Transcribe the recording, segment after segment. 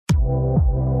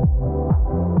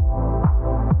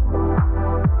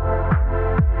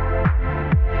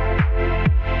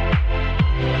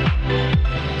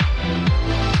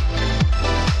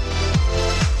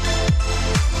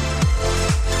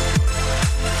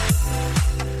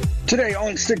Today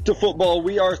on Stick to Football,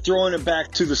 we are throwing it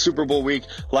back to the Super Bowl week,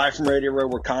 live from Radio Row,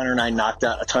 where Connor and I knocked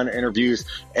out a ton of interviews.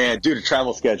 And due to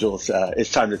travel schedules,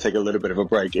 it's time to take a little bit of a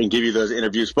break and give you those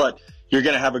interviews. But you're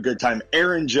going to have a good time.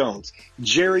 Aaron Jones,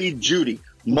 Jerry Jeudy,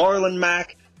 Marlon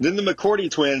Mack, then the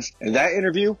McCourty twins. And that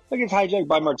interview, I get hijacked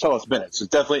by Martellus Bennett. So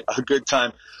definitely a good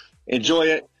time. Enjoy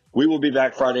it. We will be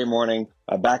back Friday morning,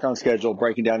 back on schedule,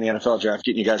 breaking down the NFL draft,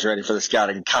 getting you guys ready for the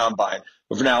scouting combine.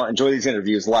 But for now, enjoy these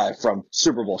interviews live from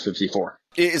Super Bowl 54.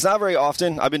 It's not very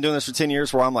often. I've been doing this for 10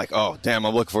 years where I'm like, oh, damn,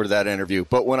 I'm looking forward to that interview.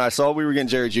 But when I saw we were getting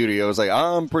Jerry Jeudy, I was like,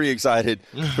 I'm pretty excited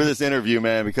for this interview,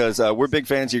 man, because we're big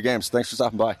fans of your games. Thanks for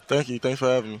stopping by. Thank you. Thanks for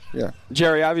having me. Yeah.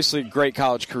 Jerry, obviously, great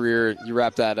college career. You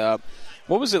wrapped that up.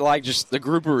 What was it like, just the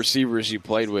group of receivers you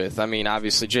played with? I mean,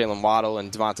 obviously, Jalen Waddle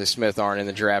and Devontae Smith aren't in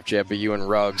the draft yet, but you and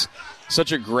Ruggs.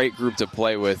 Such a great group to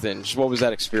play with, and just what was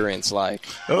that experience like?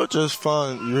 It was just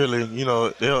fun, really. You know,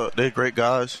 they're great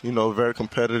guys, you know, very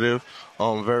competitive,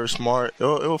 very smart. It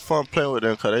was fun playing with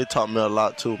them because they taught me a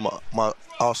lot, too,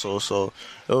 also, so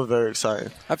it was very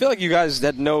exciting. I feel like you guys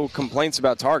had no complaints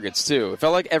about targets, too. It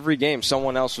felt like every game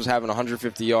someone else was having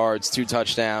 150 yards, 2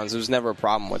 touchdowns. There was never a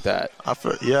problem with that.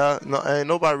 Ain't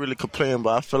nobody really complaining,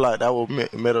 but I feel like that would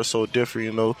made us so different,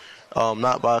 you know.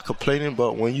 Not by complaining,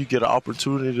 but when you get an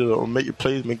opportunity to make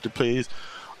the plays,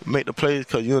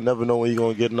 because you'll never know when you're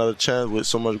going to get another chance with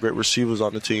so much great receivers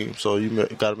on the team. So you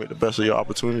got to make the best of your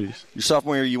opportunities. Your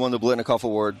sophomore year, you won the Blitnikoff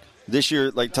Award. This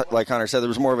year, like Connor said, there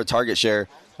was more of a target share.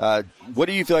 What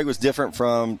do you feel like was different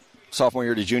from sophomore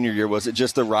year to junior year? Was it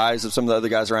just the rise of some of the other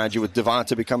guys around you, with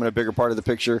Devonta becoming a bigger part of the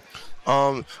picture?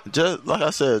 Just like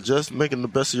I said, just making the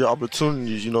best of your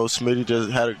opportunities. You know, Smitty just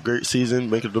had a great season,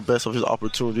 making the best of his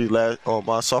opportunities.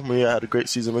 My sophomore year, I had a great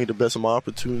season, making the best of my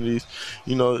opportunities.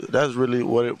 You know, that's really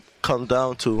what it comes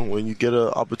down to. When you get an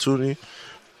opportunity,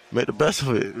 make the best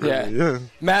of it. Really. Yeah.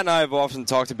 Matt and I have often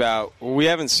talked about, we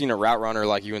haven't seen a route runner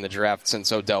like you in the draft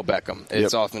since Odell Beckham.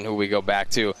 It's often who we go back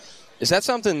to. Is that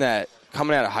something that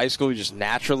coming out of high school, you just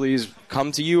naturally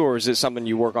come to you, or is it something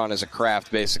you work on as a craft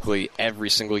basically every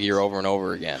single year over and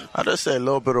over again? I just say a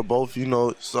little bit of both, you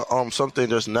know. So, something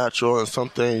that's natural and some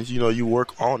things, you know, you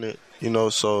work on it, you know.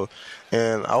 So,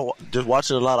 and I just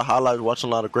watching a lot of highlights, watching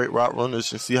a lot of great route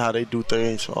runners and see how they do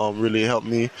things really helped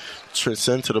me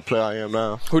transcend to the player I am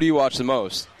now. Who do you watch the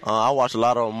most? I watch a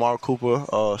lot of Mark Cooper,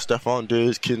 Stephon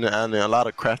Diggs, Keenan Allen, a lot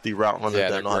of crafty route runners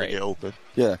that know how to get open.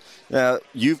 Yeah. Now,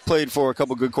 you've played for a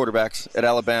couple good quarterbacks at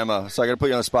Alabama, so I got to put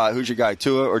you on the spot. Who's your guy,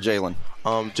 Tua or Jalen?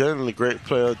 Jalen a great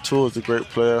player. Tua's a great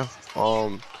player.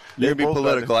 You're be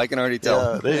political. I can already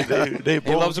tell. Yeah, they both.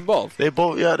 He loves them both. They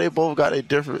both got their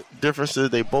differences.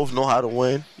 They both know how to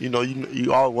win. You know,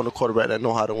 you all want a quarterback that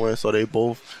know how to win, so they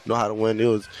both know how to win.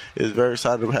 It's very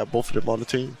exciting to have both of them on the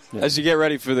team. Yeah. As you get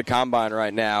ready for the combine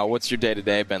right now, what's your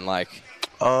day-to-day been like?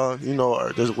 You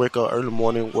know, just wake up early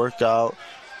morning, work out,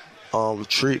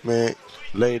 treatment,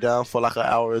 lay down for like an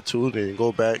hour or two, then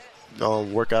go back,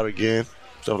 work out again,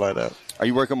 stuff like that. Are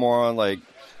you working more on like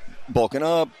bulking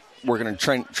up? Working on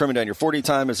trimming down your 40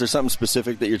 time? Is there something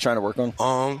specific that you're trying to work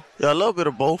on? Yeah, a little bit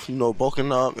of both, you know,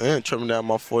 bulking up and trimming down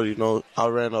my 40. You know, I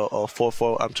ran a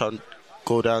 4.4. I'm trying to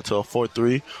go down to a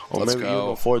 4.3 or maybe even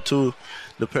a 4.2,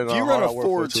 depending on how I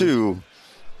work. If you run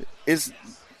a 4.2,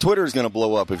 Twitter's going to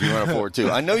blow up if you run a 4.2.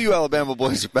 I know you Alabama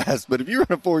boys are fast, but if you run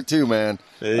a 4.2, man.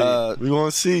 Hey, we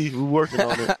want to see. We're working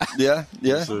on it. Yeah?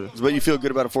 Yes, but you feel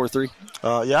good about a 4.3?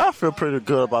 Yeah, I feel pretty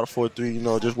good about a 4.3. You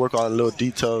know, just work on a little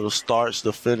detail, the starts,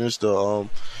 the finish, the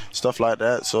stuff like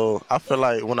that. So I feel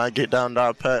like when I get down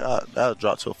that pack, I'll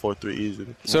drop to a 4.3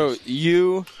 easily. So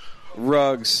you,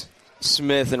 Ruggs,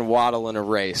 Smith, and Waddle in a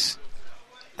race.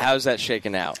 How's that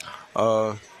shaking out?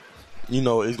 You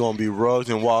know, it's going to be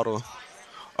Ruggs and Waddle.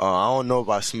 I don't know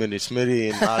about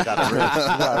Smitty, and I got to race.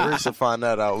 We got to race to find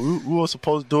that out. We were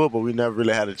supposed to do it, but we never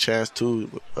really had a chance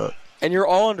to. And you're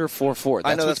all under 4.4.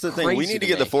 I know, that's the thing. We need to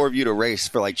get the four of you to race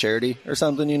for, like, charity or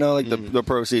something, you know? Like, the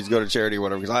proceeds go to charity or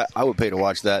whatever, because I would pay to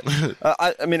watch that.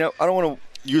 I mean, I don't want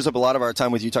to use up a lot of our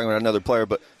time with you talking about another player,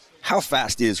 but how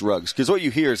fast is Ruggs? Because what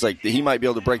you hear is, like, he might be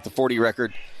able to break the 40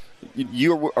 record.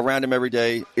 You're around him every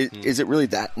day. Is it really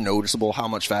that noticeable how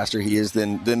much faster he is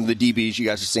than the DBs you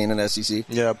guys are seeing in the SEC?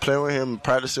 Yeah, playing with him,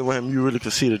 practicing with him, you really can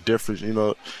see the difference. You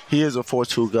know, he is a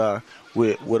 4.2 guy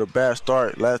with a bad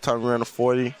start. Last time he ran a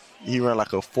 40, he ran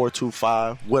like a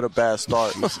 4.25 with a bad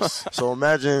start. So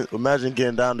imagine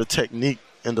getting down the technique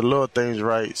and the little things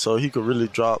right. So he could really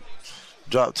drop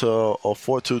drop to a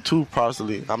 4-2-2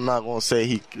 possibly. I'm not going to say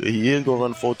he is going to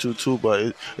run 4-2-2,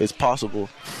 but it's possible.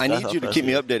 I need you to keep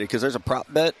me updated because there's a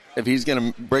prop bet if he's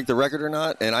going to break the record or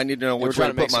not, and I need to know which way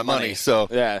to put my money. So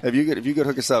if you could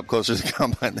hook us up closer to the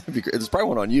combine, that'd be great. There's probably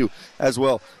one on you as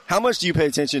well. How much do you pay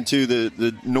attention to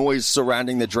the noise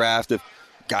surrounding the draft of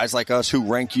guys like us who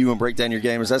rank you and break down your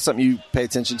game? Is that something you pay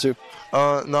attention to?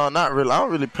 No, not really. I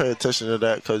don't really pay attention to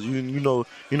that because you know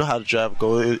how the draft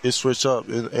goes. It switch up.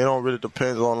 It don't really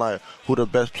depend on like who the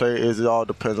best player is. It all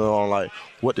depends on like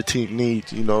what the team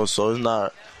needs. So it's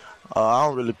not. I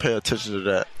don't really pay attention to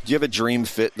that. Do you have a dream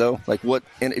fit though? Like what?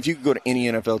 And if you could go to any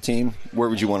NFL team, where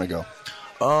would you want to go?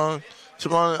 To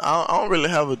be honest, I don't really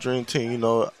have a dream team.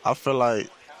 I feel like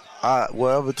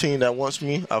wherever team that wants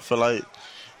me, I feel like,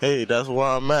 hey, that's where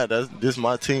I'm at. This is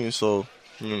my team. So.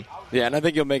 Yeah, and I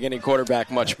think you'll make any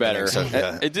quarterback much better. So,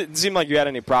 yeah. It didn't seem like you had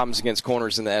any problems against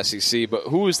corners in the SEC, but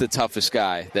who was the toughest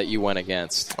guy that you went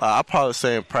against? I'd probably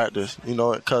say in practice,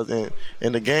 because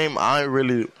in the game, I ain't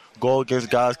really go against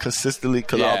guys consistently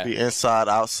because I'll be inside,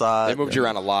 outside. They moved you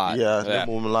around a lot. Yeah, they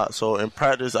moved a lot. So in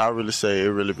practice, I really say it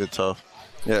really been tough.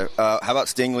 Yeah. How about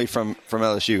Stingley from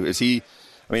LSU? Is he...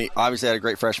 I mean, obviously had a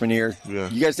great freshman year. Yeah.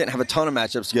 You guys didn't have a ton of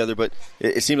matchups together, but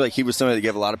it seemed like he was somebody that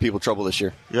gave a lot of people trouble this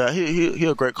year. Yeah, he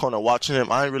a great corner. Watching him,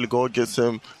 I didn't really go against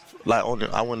him. I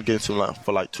wouldn't get him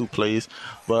for 2 plays,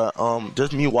 but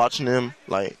just me watching him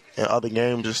like in other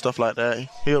games and stuff like that.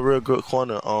 He a real good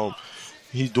corner.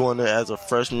 He's doing it as a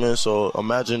freshman, so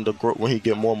imagine the growth when he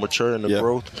get more mature in the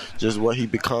growth, just what he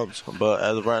becomes. But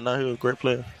as of right now, he's a great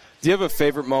player. Do you have a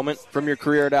favorite moment from your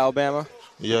career at Alabama?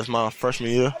 Yes, my freshman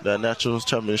year, that Nationals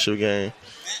championship game.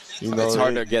 It's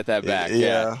hard to get that back.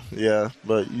 Yeah.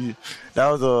 But that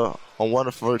was a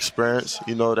wonderful experience.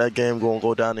 That game going to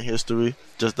go down in history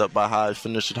just by how it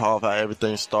finished it off, how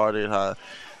everything started, how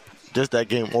just that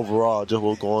game overall, just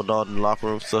what going on in the locker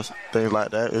room, stuff, things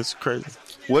like that. It's crazy.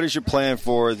 What is your plan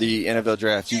for the NFL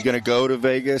draft? You going to go to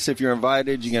Vegas if you're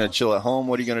invited? You going to chill at home?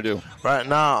 What are you going to do? Right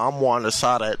now, I'm more on the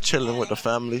side of chilling with the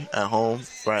family at home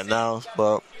right now,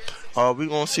 but we're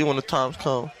going to see when the times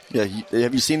come. Yeah,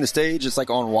 have you seen the stage? It's like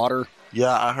on water.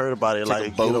 Yeah, I heard about it.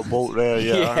 Like, get a boat there.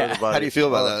 Yeah, I heard about it. How do you feel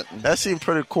about that? That seemed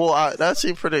pretty cool. That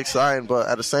seemed pretty exciting, but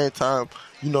at the same time,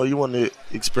 you want to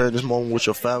experience this moment with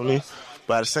your family.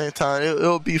 But at the same time,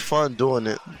 it'll be fun doing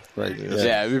it. Right.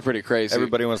 Yeah, it'd be pretty crazy.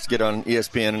 Everybody wants to get on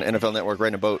ESPN and NFL Network right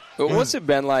in a boat. But what's it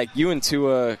been like? You and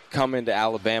Tua come into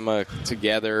Alabama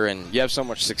together, and you have so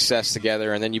much success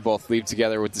together, and then you both leave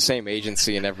together with the same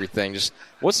agency and everything. Just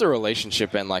what's the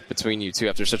relationship been like between you two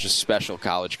after such a special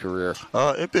college career?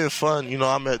 It's been fun.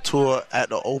 I met Tua at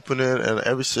the opening, and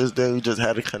ever since then, we just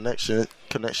had a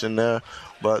connection there.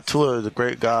 But Tua is a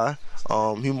great guy.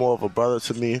 He's more of a brother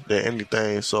to me than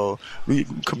anything. So we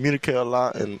communicate a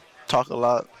lot and talk a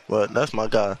lot, but that's my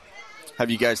guy. Have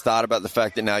you guys thought about the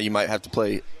fact that now you might have to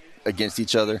play against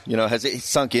each other? Has it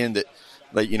sunk in that,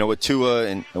 with Tua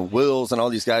and Wills and all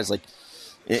these guys,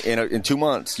 in 2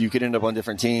 months you could end up on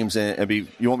different teams and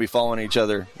you won't be following each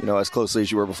other, as closely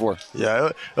as you were before? Yeah,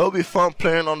 it'll be fun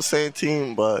playing on the same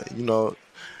team, but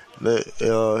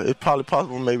it's probably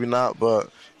possible, maybe not, but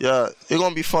yeah, it's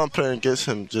gonna be fun playing against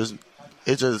him.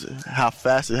 It's just how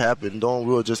fast it happened. We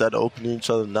were just at the opening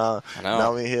each other now.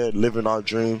 Now we're here living our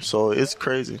dreams, so it's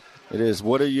crazy. It is.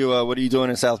 What are you doing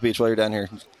in South Beach while you're down here?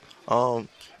 I'm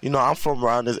from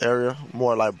around this area,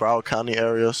 more like Broward County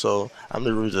area, so I'm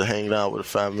just hanging out with the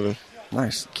family.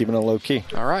 Nice. Keeping it low key.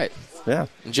 All right. Yeah.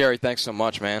 Jerry, thanks so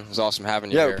much, man. It was awesome having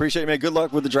you here. Yeah, appreciate it, man. Good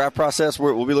luck with the draft process.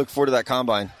 We'll be looking forward to that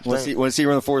combine. Want to see you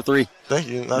run the 4.3. Thank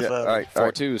you. That's all right.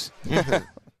 4.2s.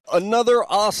 Another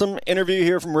awesome interview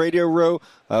here from Radio Row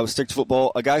with Stick to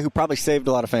Football, a guy who probably saved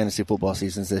a lot of fantasy football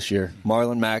seasons this year,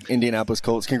 Marlon Mack, Indianapolis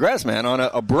Colts. Congrats, man, on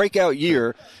a breakout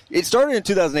year. It started in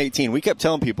 2018. We kept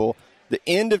telling people the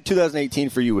end of 2018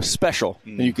 for you was special,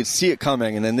 and you could see it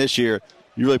coming, and then this year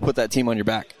you really put that team on your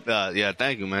back. Yeah,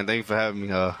 thank you, man. Thank you for having me.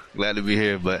 Glad to be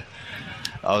here, but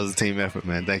I was a team effort,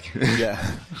 man. Thank you. Yeah.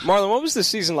 Marlon, what was the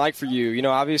season like for you?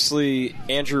 Obviously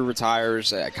Andrew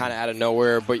retires kind of out of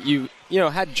nowhere, but you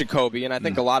had Jacoby, and I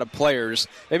think a lot of players,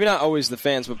 maybe not always the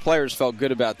fans, but players felt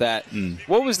good about that.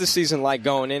 What was the season like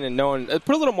going in and knowing it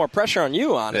put a little more pressure on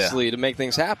you, honestly, to make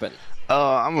things happen?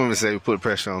 I'm going to say put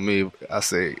pressure on me.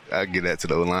 I get that to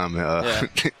the O-lineman.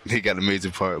 They got a major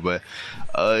part, but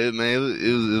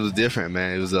it was different,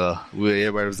 man. It was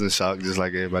everybody was in shock, just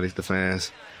like everybody, the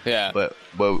fans. Yeah. But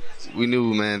we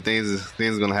knew, man, things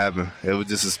were gonna happen. It was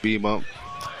just a speed bump.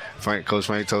 Coach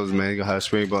Frank told us, man, you're gonna have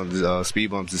speed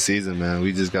bumps this season, man.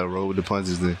 We just gotta roll with the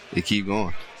punches and keep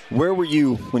going. Where were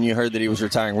you when you heard that he was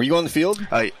retiring? Were you on the field?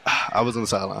 I was on the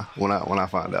sideline when I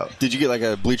found out. Did you get like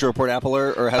a Bleacher Report app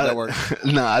alert, or how'd that work?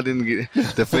 No, I didn't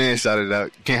get. The fan shouted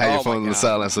out. Can't have your phone on the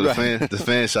sideline, so the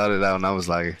fan shouted out, and I was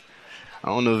like, I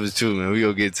don't know if it's true, man. We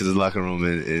go get to the locker room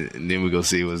and then we go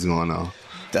see what's going on.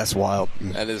 That's wild.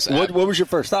 That is. What was your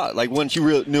first thought? Like once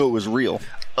you knew it was real?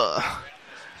 I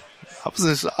was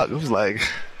in shock. It was like,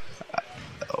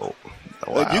 oh.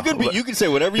 Wow. You can say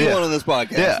whatever you want on this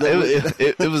podcast. Yeah,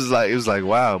 it was like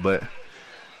wow, but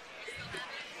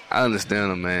I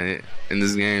understand them, man. In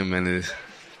this game, man,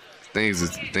 things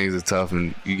are tough,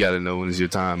 and you got to know when it's your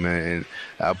time, man. And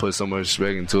I put so much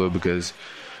respect into it because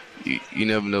you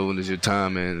never know when it's your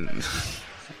time, and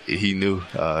he knew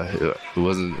it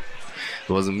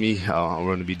wasn't me. I'm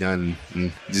going to be done. And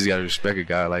you just got to respect a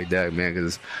guy like that, man,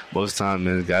 because most times,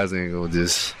 man, guys ain't gonna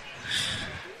just.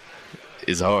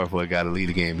 It's hard for a guy to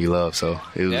lead a game he loves, so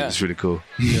it's really cool.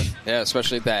 Yeah,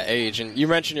 especially at that age. And you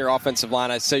mentioned your offensive line.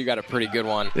 I'd say you got a pretty good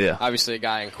one. Yeah. Obviously, a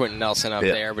guy in Quentin Nelson up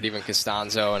there, but even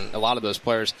Costanzo and a lot of those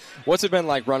players. What's it been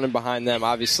like running behind them?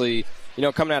 Obviously,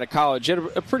 coming out of college, you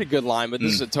had a pretty good line, but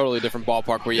this is a totally different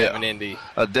ballpark where you have an Indy.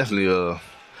 Definitely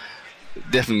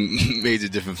major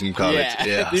different from college.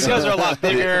 Yeah. These guys are a lot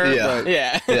bigger.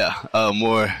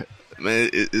 More. Man,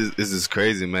 it's just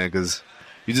crazy, man, because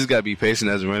you just got to be patient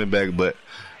as a running back, but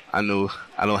I know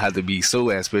I don't have to be so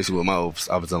as patient with my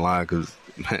offensive line because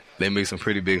they make some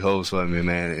pretty big holes for me,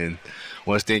 man. And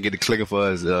once they get it clicking for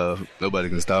us, nobody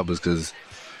can stop us because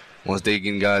once they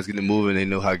get guys getting moving, they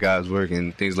know how guys work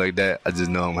and things like that. I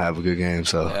just know I'm going to have a good game,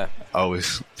 so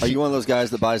always. Are you one of those guys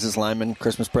that buys his lineman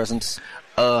Christmas presents?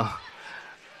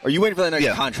 Are you waiting for the next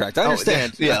contract? I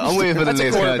understand. I'm waiting for the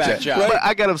next contract. Job. But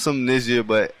I got him something this year,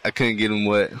 but I couldn't get him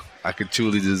what I could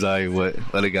truly desire what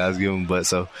other guys give him. But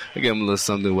so I gave him a little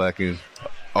something where I can,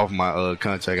 off my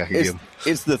contract, I can give him.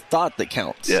 It's the thought that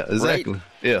counts. Yeah, exactly. Right?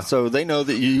 Yeah. So they know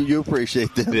that you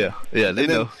appreciate them. Yeah, they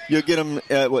know. You'll get them,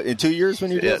 in 2 years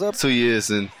when your deal's up? 2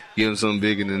 years and give him something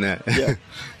bigger than that. Yeah.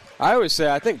 I always say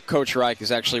I think Coach Reich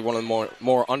is actually one of the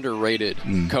more underrated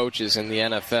coaches in the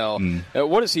NFL.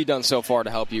 What has he done so far to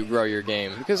help you grow your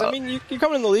game? Because, you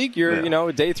come in the league, you're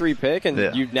a day 3 pick,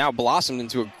 and you've now blossomed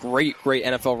into a great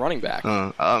NFL running back.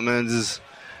 Man, just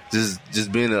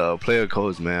being a player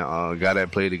coach, man. A guy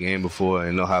that played the game before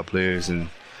and know how players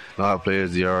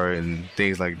are and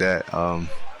things like that.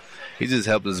 He just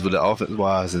helped us with the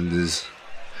offense-wise and just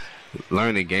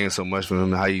learn the game so much from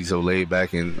him, how he's so laid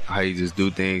back and how he just do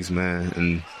things, man,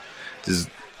 and just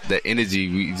the energy.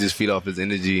 We just feed off his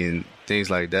energy and things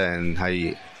like that, and how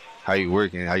you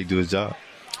work and how you do his job.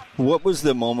 What was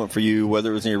the moment for you,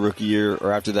 whether it was in your rookie year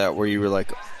or after that, where you were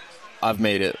like, I've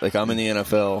made it, like I'm in the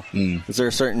NFL? Is there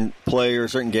a certain play or a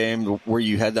certain game where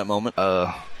you had that moment?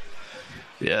 Yeah,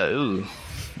 it was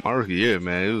my rookie year,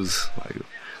 man. It was like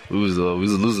we was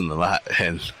losing a lot,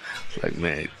 and like,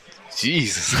 man,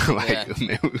 Jesus, man,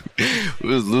 we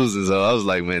was losing. So I was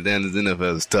like, man, damn, this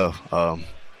NFL is tough.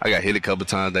 I got hit a couple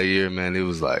times that year, man. It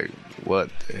was like, what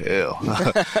the hell?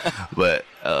 But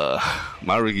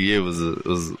my rookie year was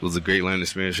a great learning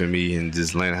experience for me, and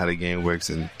just learning how the game works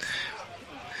and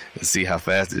see how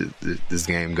fast this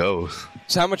game goes.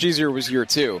 So how much easier was year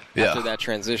 2 after that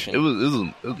transition? It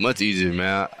was much easier,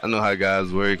 man. I know how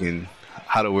guys work and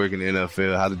how to work in the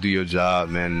NFL, how to do your job,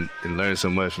 man, and learn so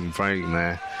much from Frank,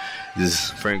 man.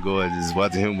 Just Frank Gore, just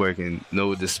watching him work and know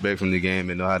what to expect from the game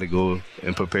and know how to go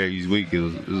and prepare each week. It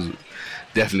was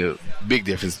definitely a big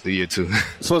difference the year 2.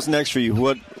 So what's next for you?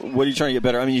 What are you trying to get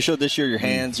better? You showed this year your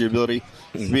hands, your ability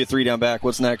to be a 3-down back.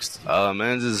 What's next?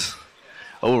 Man, just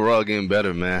overall getting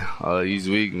better, man. Each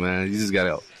week, man, you just got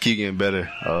to keep getting better.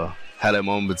 Had that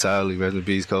moment mentality, rest in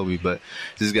peace, Kobe, but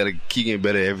just got to keep getting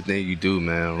better at everything you do,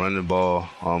 man. Running the ball,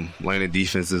 learning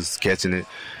defenses, catching it,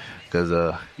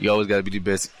 because you always got to be the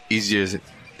best. Each year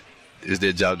is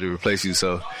their job to replace you,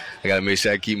 so I got to make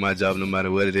sure I keep my job no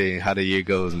matter what it is and how the year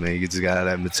goes, man. You just got to have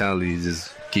that mentality,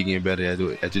 just keep getting better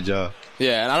at your job.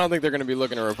 Yeah, and I don't think they're going to be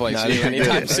looking to replace you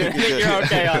anytime soon. I think you're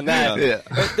okay on that. Yeah.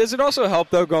 Does it also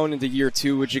help, though, going into year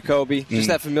 2 with Jacoby? Just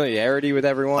that familiarity with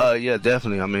everyone? Yeah,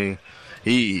 definitely.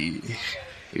 He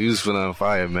was feeling on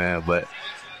fire, man. But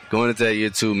going into that year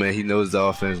 2, man, he knows the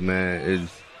offense, man.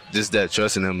 It's just that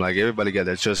trust in him. Like, everybody got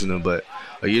that trust in him. But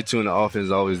a year 2 in the offense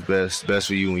is always best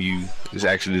for you when you is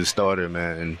actually the starter,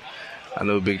 man. And I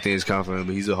know big things come from him,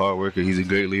 but he's a hard worker. He's a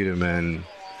great leader, man.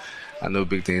 I know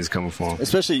big things coming for him.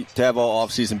 Especially to have all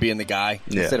offseason being the guy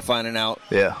instead of finding out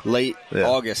late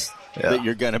August that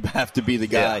you're going to have to be the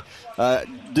guy. Yeah.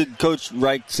 Did Coach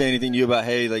Reich say anything to you about,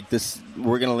 hey, like this,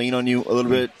 we're going to lean on you a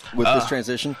little bit with this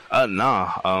transition?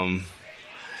 Nah.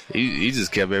 He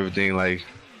just kept everything like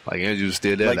Like Andrew was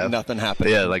still there. Like nothing happened.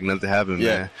 Yeah, like nothing happened,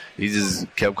 man. He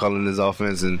just kept calling his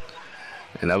offense, and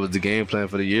that was the game plan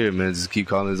for the year, man. Just keep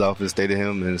calling his offense, stay to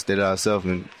him, and stay to ourselves,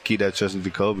 and keep that trust with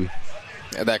Jacoby.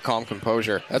 That calm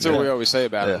composure. That's what we always say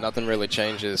about it. Nothing really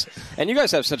changes. And you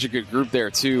guys have such a good group there,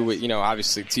 too, with,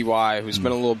 obviously T.Y., who's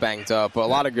been a little banged up, but a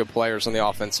lot of good players on the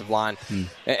offensive line.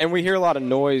 And we hear a lot of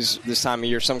noise this time of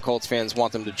year. Some Colts fans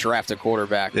want them to draft a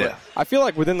quarterback. But I feel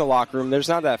like within the locker room, there's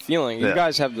not that feeling. You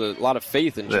guys have a lot of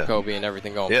faith in Jacoby and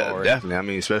everything going forward. Yeah, definitely. I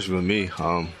mean, especially with me.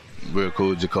 Real cool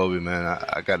with Jacoby, man.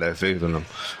 I got that faith in him.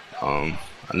 I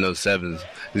know Sevens,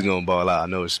 he's going to ball out. I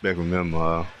know respect from him.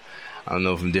 I don't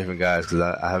know from different guys because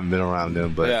I haven't been around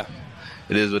them, but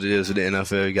it is what it is with the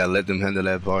NFL. You got to let them handle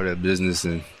that part of that business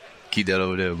and keep that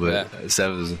over there. But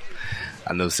Sevens,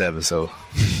 I know Seven, so.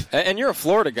 And you're a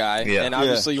Florida guy, and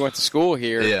obviously you went to school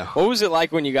here. Yeah. What was it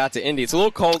like when you got to Indy? It's a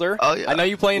little colder. Oh, yeah. I know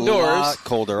you play indoors. A lot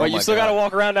colder. But you still got to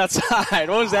walk around outside.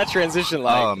 What was that transition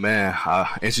like? Oh, man.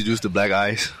 I introduced the black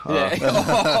ice. Man.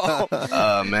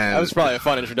 That was probably a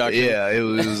fun introduction. Yeah, it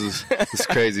was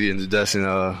crazy introduction.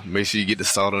 Make sure you get the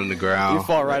salt on the ground. You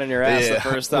fall right on your ass the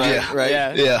first time.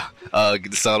 Yeah. Get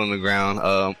the salt on the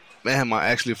ground. Man, my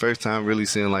actually first time really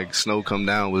seeing like snow come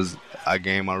down was I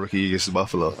game my rookie year against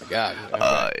Buffalo. Oh my God.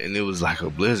 Okay. And it was like a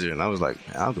blizzard, and I was like,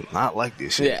 man, I do not like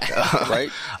this shit. Yeah.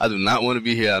 Right? I do not want to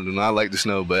be here. I do not like the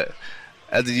snow, but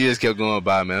as the years kept going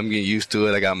by, man, I'm getting used to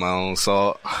it. I got my own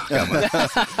salt.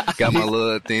 Got my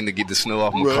little thing to get the snow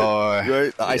off my car.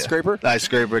 Right. The ice scraper? The ice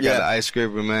scraper. Got the ice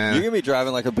scraper, man. You're going to be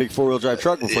driving like a big four-wheel drive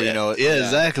truck before you know it. Yeah,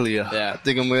 exactly. I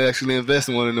think I'm going to actually invest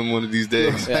in one of them one of these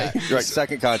days. Right.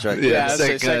 Second contract.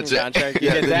 Second contract. You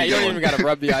don't even got to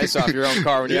rub the ice off your own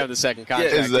car when you have the second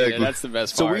contract. Exactly. That's the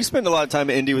best part. So we spend a lot of time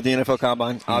at Indy with the NFL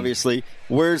Combine, obviously.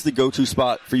 Where's the go-to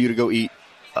spot for you to go eat?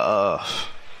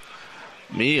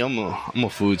 Me, I'm a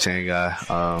food chain guy.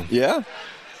 I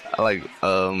like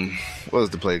what was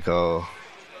the place called?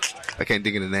 I can't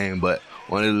think of the name, but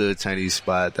one of the little Chinese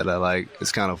spots that I like.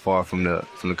 It's kind of far from the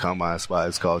Combine spot.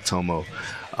 It's called Tomo.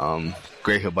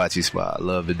 Great hibachi spot. I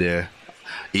love it there.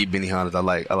 Eat Benihana.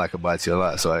 I like hibachi a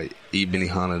lot, so I eat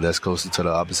Benihana. That's closer to the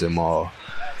opposite mall.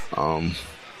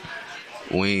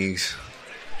 Wings.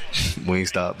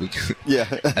 Wingstop.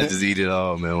 I just eat it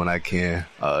all, man, when I can.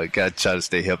 Gotta try to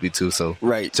stay healthy too, so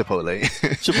Chipotle.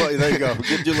 There you go.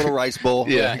 Give you a little rice bowl.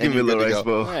 Give me a little rice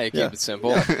bowl. Yeah, keep it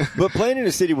simple. But playing in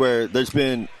a city where there's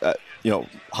been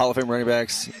Hall of Fame running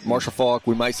backs, Marshall Faulk,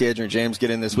 we might see Adrian James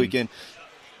get in this weekend.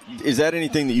 Is that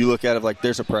anything that you look at of like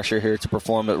there's a pressure here to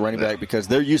perform at running back because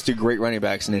they're used to great running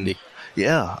backs in Indy?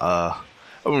 I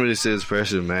wouldn't really say it's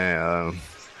pressure, man.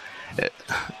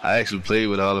 I actually played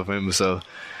with Hall of Famers, so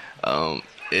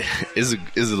it's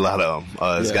a lot of them.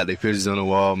 It's got their pictures on the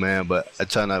wall, man, but I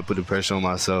try not to put the pressure on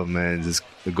myself, man. Just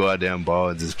go out there and ball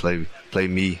and just play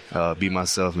me, be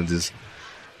myself, and just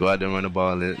go out there and run the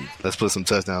ball and let's put some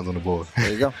touchdowns on the board.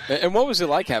 There you go. And what was it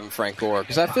like having Frank Gore?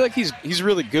 Because I feel like he's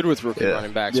really good with rookie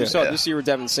running backs. We saw it this year with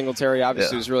Devin Singletary.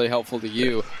 Obviously, it was really helpful to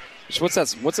you. So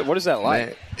what is that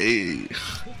like? Man,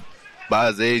 by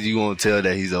his age, you won't tell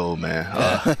that he's old, man.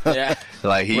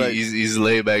 Like he's a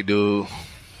laid back dude.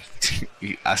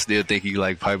 I still think he's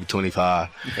like probably 25.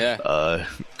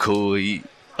 Cool. He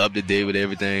up to date with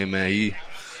everything, man. He's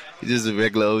just a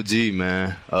regular OG,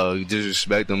 man. You just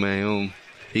respect him, man.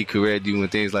 He correct you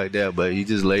and things like that, but he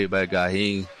just laid back guy.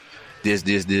 He ain't this.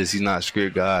 He's not a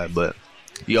script guy, but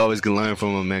you always can learn from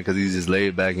him, man, because he's just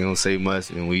laid back. He don't say much,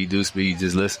 and when he do speak, you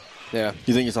just listen. Yeah.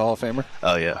 You think he's a Hall of Famer?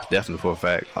 Oh yeah, definitely for a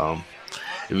fact.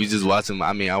 If you just watch him,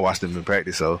 I watched him in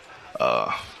practice, so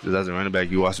just as a running back,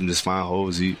 you watch him just find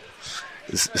holes.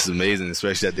 It's amazing,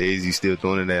 especially at the age he's still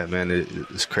throwing it at, man.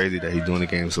 It's crazy that he's doing the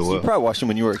game so well. You probably watched him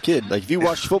when you were a kid. Like, if you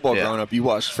watched football growing up, you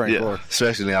watched Frank Gore.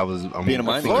 Especially being a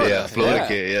Miami kid. Florida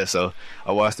kid, so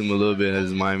I watched him a little bit at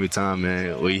his Miami time,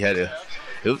 man, where he had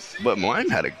but Miami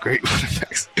had a great running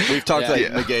backs. We've talked about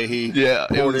McGahee,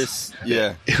 Portis.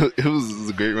 It was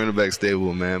a great running back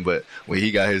stable, man, but when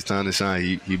he got his time to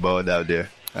shine, he balled out there.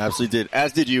 Absolutely did.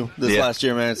 As did you this last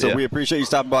year, man. So we appreciate you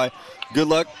stopping by. Good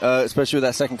luck, especially with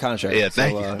that second contract. Yeah,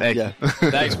 thank you.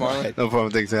 Thanks, Marlon. No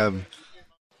problem. Thanks for having me.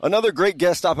 Another great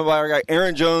guest stopping by, our guy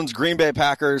Aaron Jones, Green Bay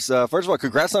Packers. First of all,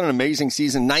 congrats on an amazing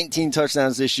season. 19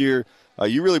 touchdowns this year.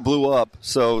 You really blew up.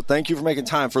 So thank you for making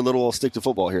time for a little stick to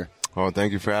football here. Oh,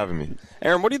 thank you for having me.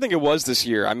 Aaron, what do you think it was this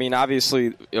year? I mean,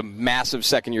 obviously, a massive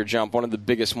second-year jump, one of the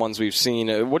biggest ones we've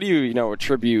seen. What do you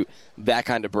attribute that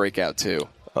kind of breakout to?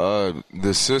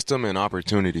 The system and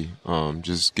opportunity.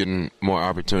 Just getting more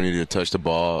opportunity to touch the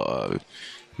ball.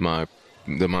 My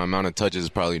amount of touches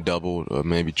probably doubled or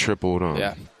maybe tripled.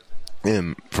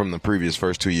 from the previous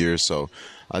first 2 years. So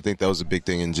I think that was a big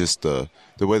thing in just the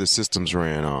way the systems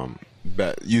ran,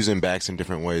 using backs in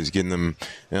different ways, getting them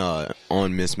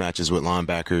on mismatches with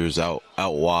linebackers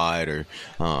out wide, or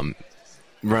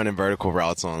running vertical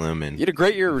routes on them. And you had a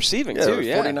great year receiving,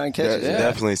 too. 49 catches.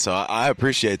 Definitely. So I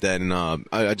appreciate that, and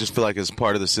I just feel like it's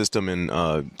part of the system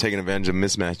and taking advantage of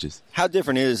mismatches. How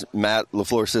different is Matt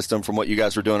LaFleur's system from what you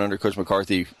guys were doing under Coach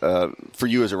McCarthy for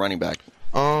you as a running back?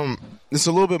 It's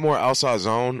a little bit more outside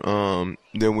zone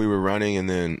than we were running, and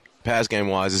then pass game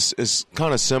wise, it's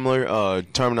kind of similar.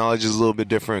 Terminology is a little bit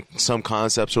different. Some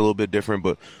concepts are a little bit different,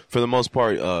 but for the most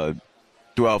part,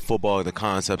 throughout football, the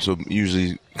concepts will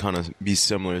usually kind of be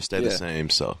similar, stay the same.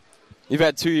 So, you've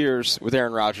had 2 years with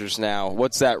Aaron Rodgers now.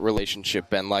 What's that relationship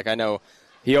been like? I know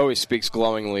he always speaks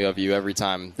glowingly of you every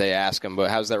time they ask him,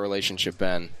 but how's that relationship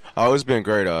been? Oh, it's been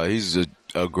great. He's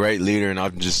a great leader, and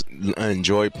I've just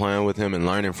enjoyed playing with him and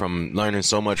learning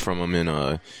so much from him.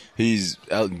 And he's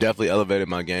definitely elevated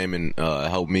my game and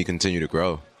helped me continue to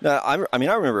grow. I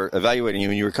remember evaluating you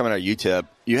when you were coming out of UTEP.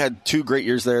 You had 2 great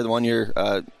years there. The 1 year,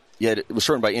 it was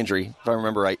shortened by injury, if I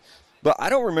remember right. But I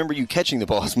don't remember you catching the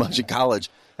ball as much in college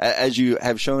as you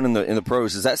have shown in the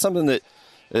pros. Is that something that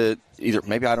either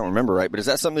maybe I don't remember right, but is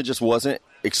that something that just wasn't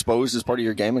exposed as part of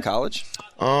your game in college?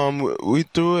 We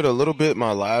threw it a little bit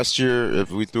my last year.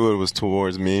 If we threw it, it was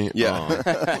towards me.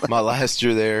 Yeah. My last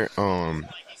year there.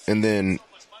 And then,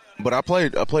 but I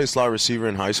played slot receiver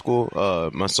in high school,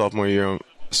 my sophomore year.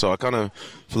 So I kind of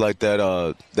feel like that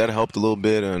helped a little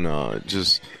bit. And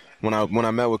just when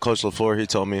I met with Coach LaFleur, he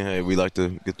told me, hey, we like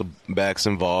to get the backs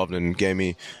involved, and gave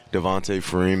me Devontae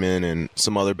Freeman and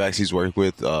some other backs he's worked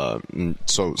with, so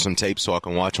some tapes so I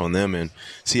can watch on them and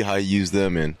see how he used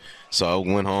them. And so I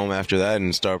went home after that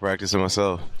and started practicing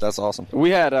myself. That's awesome.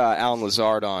 We had Alan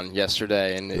Lazard on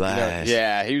yesterday, and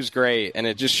he was great. And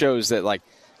it just shows that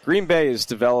Green Bay is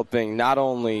developing not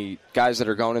only guys that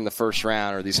are going in the first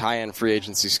round or these high-end free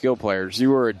agency skill players. You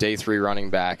were a day 3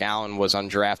 running back. Allen was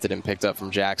undrafted and picked up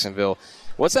from Jacksonville.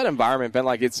 What's that environment been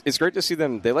like? It's great to see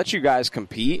them. They let you guys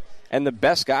compete, and the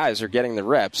best guys are getting the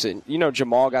reps. And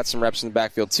Jamal got some reps in the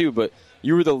backfield too, but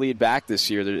you were the lead back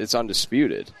this year. It's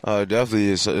undisputed.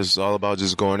 Definitely, it's all about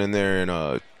just going in there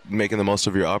and making the most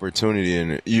of your opportunity,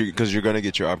 and because you're going to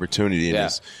get your opportunity, and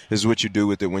this is what you do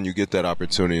with it when you get that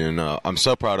opportunity. And I'm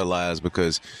so proud of Laz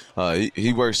because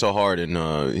he worked so hard,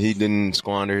 and he didn't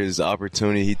squander his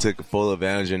opportunity. He took full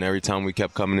advantage, and every time we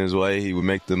kept coming his way, he would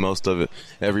make the most of it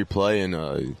every play,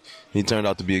 and he turned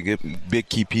out to be a big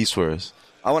key piece for us.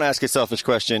 I want to ask a selfish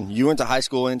question. You went to high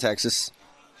school in Texas.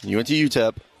 You went to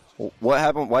UTEP. What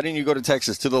happened? Why didn't you go to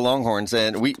Texas to the Longhorns?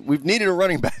 And we've needed a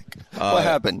running back. What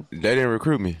happened? They didn't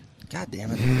recruit me. God damn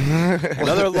it!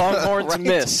 Another Longhorns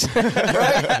miss.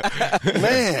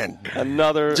 Man,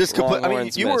 another. Just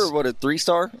Longhorns you miss. were what, a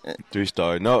 3-star?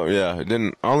 3-star. No, yeah.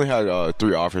 I only had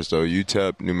 3 offers though: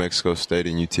 UTEP, New Mexico State,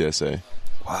 and UTSA.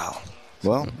 Wow.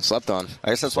 Well, slept on.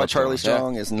 I guess that's why Charlie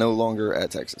Strong is no longer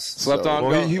at Texas. Slept on.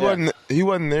 Well, he wasn't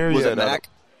there was yet. It Mac?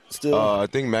 Still? I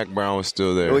think Mac Brown was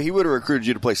still there. Well, he would have recruited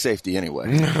you to play safety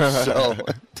anyway.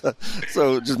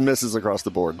 so just misses across the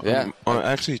board. Yeah.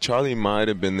 Actually, Charlie might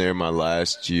have been there my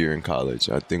last year in college.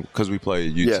 I think because we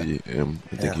played at UT, and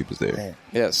I think he was there. Man.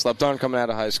 Yeah, slept on coming out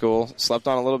of high school. Slept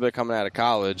on a little bit coming out of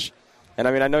college. And,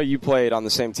 I know you played on the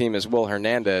same team as Will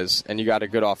Hernandez, and you got a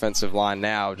good offensive line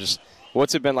now. Just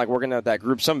what's it been like working with that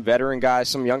group? Some veteran guys,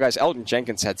 some young guys. Elton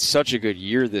Jenkins had such a good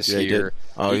year this year.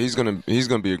 Oh, he's gonna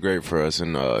be a great for us,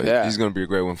 and he's gonna be a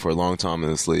great one for a long time in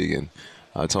this league. And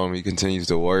I told him he continues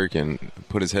to work and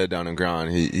put his head down and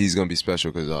grind. He's gonna be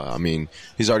special because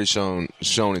he's already shown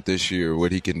it this year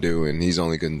what he can do, and he's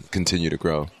only gonna continue to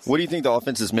grow. What do you think the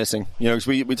offense is missing? Because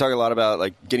we talk a lot about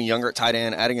getting younger at tight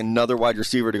end, adding another wide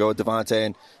receiver to go with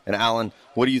Devontae and Allen.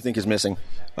 What do you think is missing?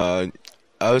 I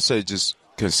would say just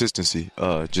consistency,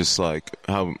 just like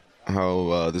how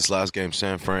this last game,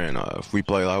 San Fran. If we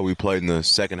play like we played in the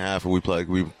second half, or we play like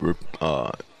we were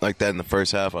like that in the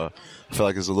first half, I feel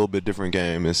like it's a little bit different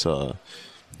game. We're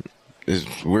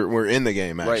in the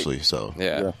game actually. Right. So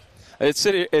yeah. It's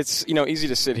easy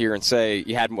to sit here and say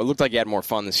it looked like you had more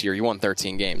fun this year. You won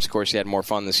 13 games. Of course, you had more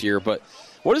fun this year, but.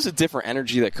 What is the different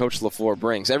energy that Coach LaFleur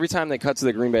brings? Every time they cut to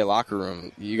the Green Bay locker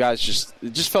room, you guys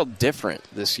it just felt different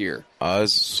this year.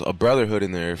 It's a brotherhood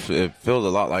in there. It feels a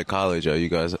lot like college. You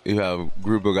have a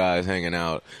group of guys hanging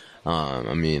out.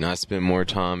 I spent more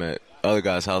time at other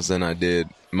guys' house than I did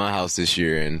my house this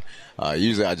year, and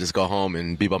usually I just go home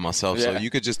and be by myself. Yeah. So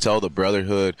you could just tell the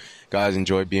brotherhood. Guys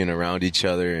enjoy being around each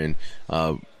other, and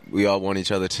we all want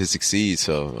each other to succeed.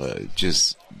 So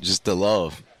just the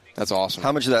love. That's awesome.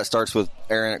 How much of that starts with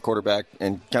Aaron at quarterback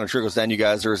and kind of trickles down you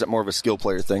guys, or is it more of a skill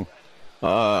player thing?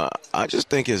 I just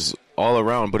think it's all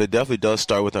around, but it definitely does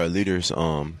start with our leaders.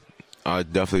 I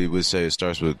definitely would say it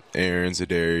starts with Aaron,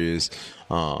 Za'Darius,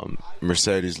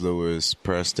 Mercedes Lewis,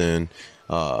 Preston,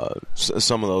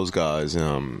 some of those guys,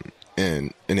 and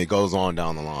it goes on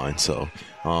down the line. So,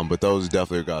 but those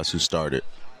definitely are guys who started.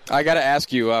 I got to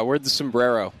ask you, where'd the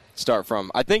sombrero start from?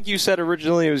 I think you said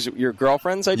originally it was your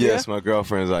girlfriend's idea? Yes, my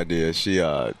girlfriend's idea. She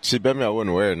bet me I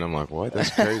wouldn't wear it, and I'm like, what?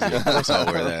 That's crazy. Of course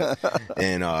I'll wear that.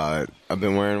 And I've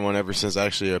been wearing one ever since,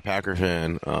 actually, a Packer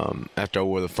fan. After I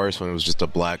wore the first one, it was just a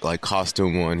black, like,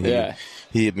 costume one.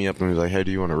 He hit me up and was like, hey,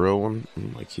 do you want a real one?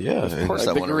 I'm like, yeah. Of course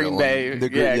I the want a real Green one.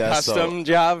 Bay custom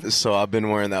job. So I've been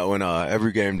wearing that one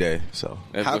every game day. So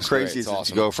how crazy is it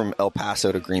to go from El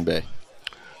Paso to Green Bay?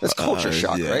 That's culture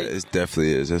shock, yeah, right? It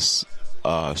definitely is. It's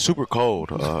super cold.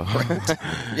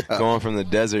 Going from the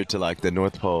desert to like the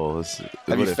North Pole.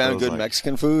 Have you found good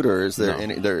Mexican food, or is there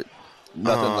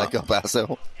nothing like El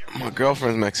Paso? My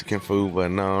girlfriend's Mexican food,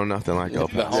 but no, nothing like El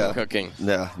The Paso. home cooking.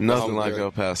 Yeah, Nothing like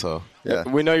El Paso. Yeah.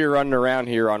 We know you're running around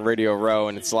here on Radio Row,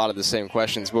 and it's a lot of the same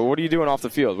questions. But what are you doing off the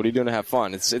field? What are you doing to have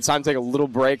fun? It's time to take a little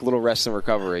break, a little rest and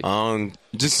recovery.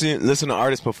 Just listen to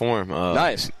artists perform.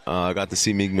 Nice. I got to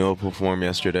see Meek Mill perform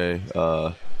yesterday.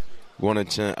 I want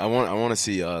to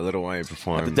see Lil Wayne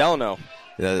perform. The Delano.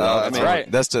 Yeah, that's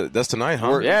right. That's tonight,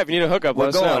 huh? Yeah, if you need a hookup, We're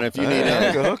let us know. going if you need a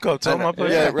it. hookup. Tell my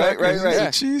place. Yeah, right. He's a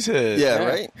cheesehead. Yeah,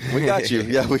 right. We got you.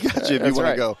 Yeah, we got you if you want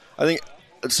to go. I think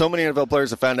so many NFL players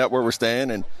have found out where we're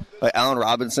staying, and like Allen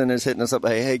Robinson is hitting us up.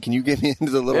 Hey, can you get me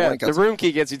into the Little Wayne? The room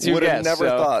key gets you 2 Would have guests.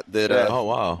 never thought that.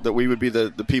 That we would be the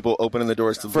people opening the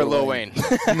doors to for Lil Wayne.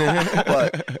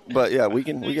 but yeah, we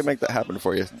can make that happen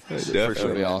for you. For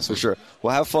sure, be awesome. For sure.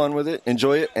 Well, have fun with it,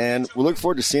 enjoy it, and we look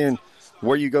forward to seeing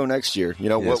where you go next year. You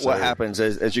know, what happens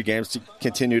as your games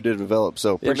continue to develop.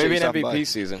 So maybe an MVP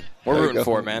season. We're rooting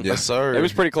for it, man. Yes, sir. It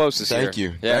was pretty close this year. Thank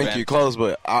you. Yeah, Thank you. Close,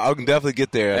 but I can definitely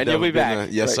get there. And you'll be back.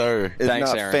 Yes, sir. If Thanks,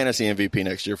 not Aaron. fantasy MVP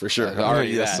next year for sure.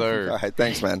 Already yes, sir. All right,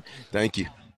 thanks, man. Thank you.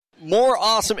 More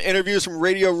awesome interviews from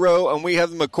Radio Row, and we have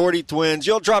the McCourty twins.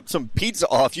 Y'all dropped some pizza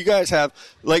off. You guys have,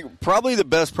 probably the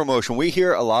best promotion. We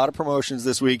hear a lot of promotions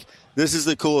this week. This is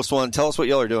the coolest one. Tell us what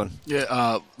y'all are doing.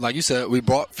 Yeah, like you said, we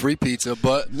brought free pizza,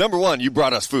 but... Number one, you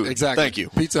brought us food. Exactly. Thank you.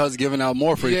 Pizza Hut's giving out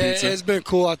more free pizza. Yeah, it's been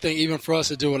cool, I think, even for us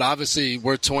to do it. Obviously,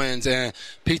 we're twins, and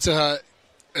Pizza Hut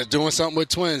doing something with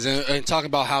twins and talking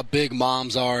about how big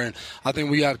moms are. And I think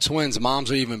we have twins.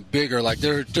 Moms are even bigger. Like,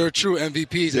 they're true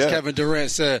MVPs, as Kevin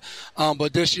Durant said.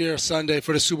 But this year, Sunday,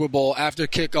 for the Super Bowl, after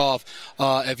kickoff,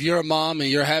 if you're a mom and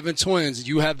you're having twins,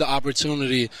 you have the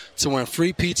opportunity to win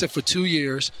free pizza for 2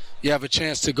 years. You have a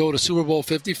chance to go to Super Bowl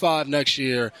 55 next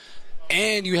year.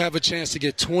 And you have a chance to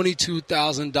get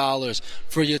 $22,000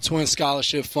 for your twin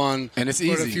scholarship fund and it's for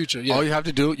easy. the future. Yeah. All you have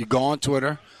to do, you go on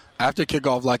Twitter. After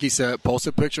kickoff, like he said, post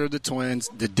a picture of the twins,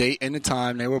 the date and the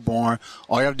time they were born.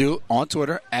 All you have to do on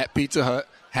Twitter, at Pizza Hut,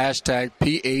 hashtag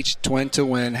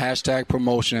PHTwin2Win, hashtag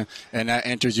promotion, and that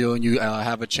enters you, and you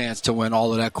have a chance to win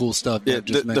all of that cool stuff. Yeah,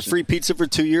 the free pizza for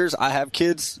 2 years. I have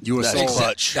kids. You were sold.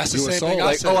 Clutch. That's the You were same sold. thing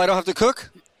I said. I don't have to cook?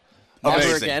 Never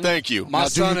Amazing. again. Thank you. My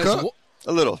son is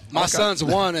A little. My son's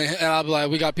one, and I'll be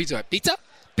like, we got pizza. Pizza?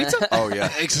 Oh, yeah.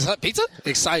 Pizza?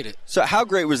 Excited. So how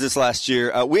great was this last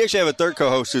year? We actually have a third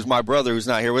co-host who's my brother who's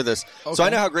not here with us. Okay. So I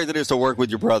know how great that is to work with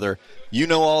your brother. You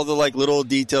know all the little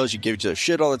details. You give each other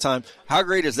shit all the time. How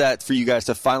great is that for you guys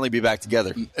to finally be back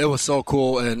together? It was so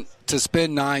cool, and to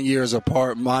spend 9 years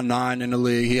apart, my 9 in the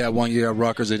league, he had 1 year at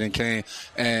Rutgers and then came,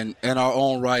 and in our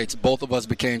own rights, both of us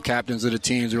became captains of the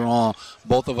teams we were on.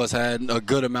 Both of us had a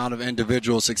good amount of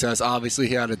individual success. Obviously,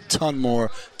 he had a ton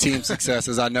more team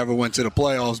successes. I never went to the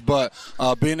playoffs, but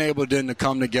being able then to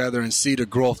come together and see the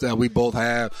growth that we both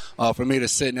have, for me to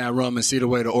sit in that room and see the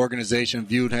way the organization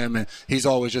viewed him, and he's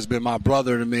always just been my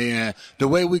brother to me, and the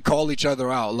way we call each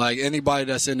other out. Like, anybody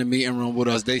that's in the meeting room with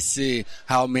us, they see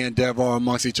how me and Dev are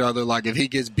amongst each other. Like, if he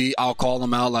gets beat, I'll call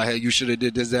him out, like, hey, you should have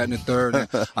did this, that, and the third. And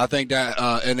I think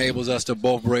that enables us to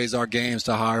both raise our games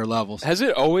to higher levels. Has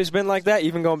it always been like that,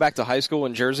 even going back to high school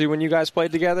in Jersey when you guys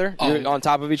played together? You're on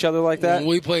top of each other like that? When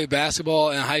we played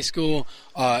basketball in high school,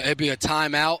 it'd be a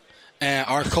timeout, and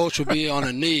our coach would be on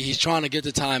a knee. He's trying to get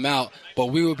the timeout, but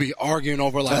we would be arguing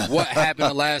over, what happened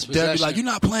the last possession. They'd be like, you're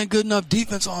not playing good enough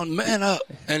defense on man up.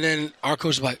 And then our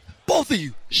coach would be like, both of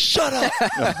you, shut up.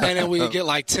 And then we would get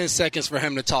 10 seconds for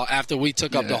him to talk after we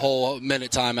took up the whole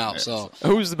minute timeout. So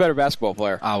who's the better basketball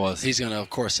player? I was. He's going to, of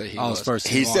course, say he was. I was first.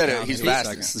 He said it. He's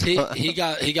fastest. He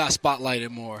got spotlighted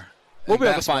more. We'll be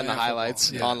able to find the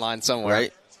highlights online somewhere.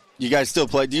 Right? You guys still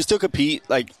play? Do you still compete,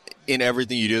 in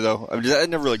everything you do, though? I mean, that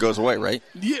never really goes away, right?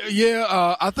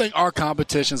 Yeah. I think our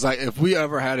competitions, like if we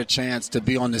ever had a chance to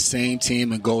be on the same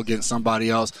team and go against somebody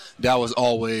else, that was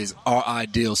always our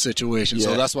ideal situation.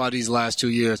 So that's why these last 2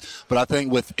 years. But I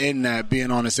think within that,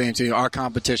 being on the same team, our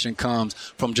competition comes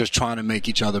from just trying to make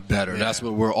each other better. Yeah. That's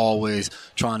what we're always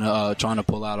trying to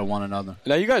pull out of one another.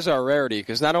 Now, you guys are a rarity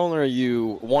because not only are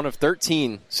you one of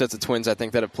 13 sets of twins, I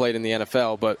think, that have played in the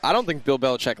NFL, but I don't think Bill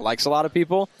Belichick likes a lot of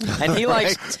people, and he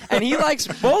likes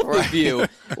both of you.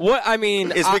 What I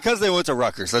mean, it's because they went to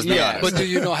Rutgers. Let's be honest. But do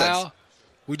you know how?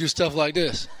 We do stuff like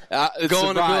this. Go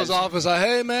into Bill's office, like,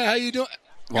 hey man, how you doing?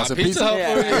 Want some pizza?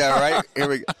 Yeah, right. Here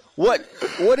we go.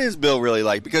 What is Bill really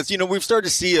like? Because we've started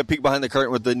to see a peek behind the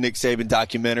curtain with the Nick Saban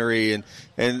documentary, and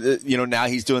now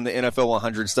he's doing the NFL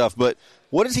 100 stuff. But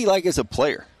what is he like as a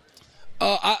player?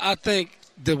 I think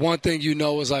the one thing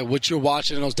is like what you're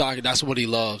watching in those documentaries. That's what he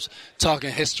loves.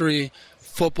 Talking history,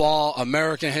 football,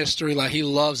 American history, like he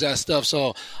loves that stuff.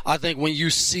 So I think when you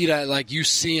see that, like you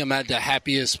see him at the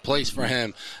happiest place for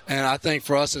him. And I think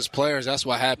for us as players, that's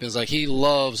what happens. Like he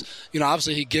loves,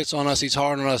 obviously he gets on us, he's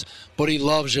hard on us, but he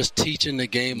loves just teaching the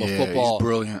game of football. He's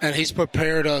brilliant. And he's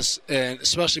prepared us, and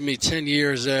especially me, 10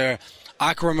 years there.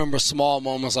 I can remember small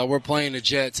moments, like we're playing the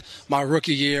Jets my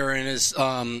rookie year, and it's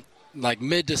like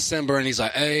mid-December, and he's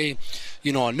like, hey,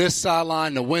 on this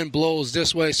sideline, the wind blows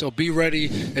this way, so be ready.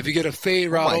 If you get a fade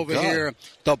route over here,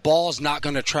 the ball's not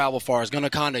going to travel far. It's going to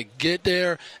kind of get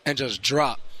there and just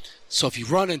drop. So if you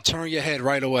run and turn your head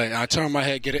right away, and I turn my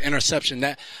head, get an interception.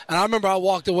 And I remember I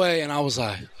walked away, and I was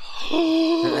like,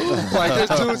 like this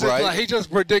dude's like he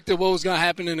just predicted what was going to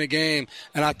happen in the game,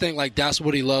 and I think like that's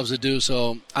what he loves to do.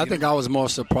 So I think I was more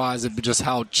surprised at just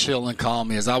how chill and calm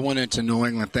he is. I went into New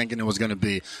England thinking it was going to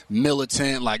be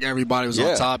militant, like everybody was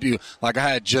on top of you. Like I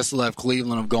had just left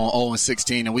Cleveland, I'm going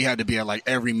 0-16, and we had to be at like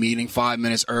every meeting 5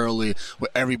 minutes early,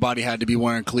 where everybody had to be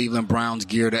wearing Cleveland Browns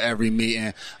gear to every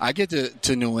meeting. I get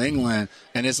to New England,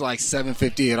 and it's like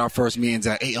 7:50 at our first meeting's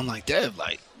at 8. I'm like, Dev,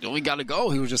 like, we got to go.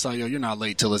 He was just like, yo, you're not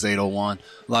late till it's 8:01.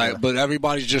 Like, but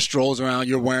everybody just strolls around.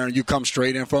 You come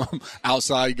straight in from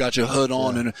outside. You got your hood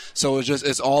on, and so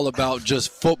it's all about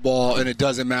just football, and it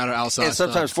doesn't matter outside. And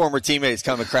sometimes former teammates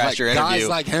come and crash your interview. Guys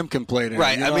like him can play there,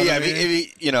 right?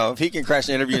 If he can crash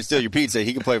an interview and steal your pizza,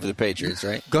 he can play for the Patriots,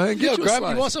 right? Go ahead and get grab.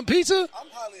 You want some pizza? I'm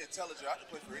highly intelligent. I can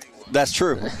play for anyone. That's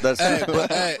true. That's true.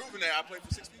 But, I play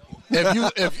for 6 people.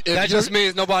 If that just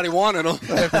means nobody wanted them.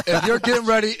 if you're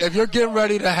getting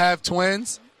ready to have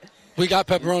twins, we got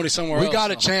pepperoni somewhere else. We got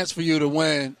a chance for you to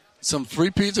win some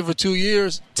free pizza for 2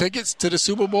 years, tickets to the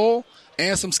Super Bowl,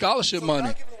 and some scholarship money.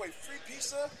 You're giving away free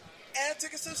pizza and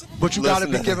tickets to the Super Bowl? But you got to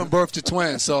be giving birth to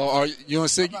twins. So are you and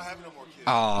Siggy? I'm not having no more kids.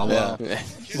 Oh,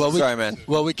 well. Sorry, man.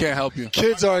 Well, we can't help you.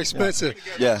 Kids are expensive.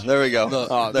 Yeah, there we go.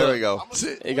 There we go.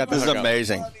 You got this is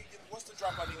amazing. What's the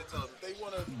drop I need to tell them? If they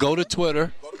want to go to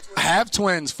Twitter. Have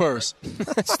twins first.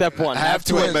 Step one. Have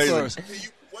twins first.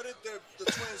 What if the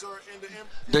twins are in the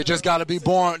They just got to be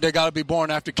born. They got to be born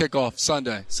after kickoff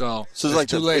Sunday. So it's like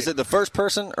too late. Is it the first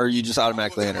person, or you just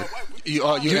automatically enter? You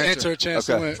enter a chance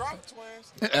to win.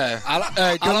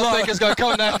 I don't think it's going to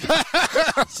come that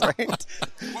fast. Right.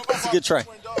 It's a good try.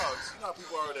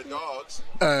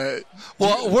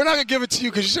 Well, we're not going to give it to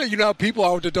you because you said you know how people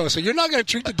are with the dogs. So you're not going to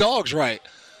treat the dogs right.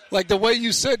 Like the way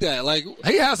you said that. Like,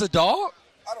 he has a dog?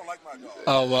 I don't like my dog.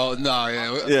 Oh, well, no,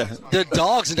 yeah. The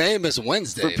dog's name is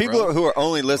Wednesday. For people who are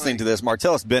only listening to this,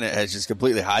 Martellus Bennett has just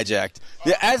completely hijacked.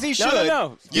 Yeah, as he should.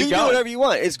 No. You do whatever you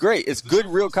want. It's great. It's good,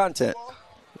 real content.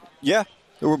 Yeah.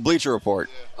 We're Bleacher Report.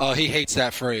 Oh, he hates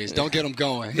that phrase. Don't get him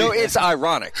going. No, it's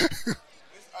ironic. I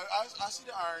see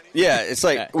the irony. Yeah, it's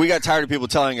like we got tired of people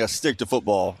telling us stick to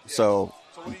football. So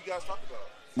what do you guys talk about?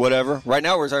 Whatever. Right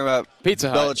now we're talking about Pizza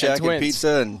Hut Belichick and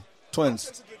pizza and twins.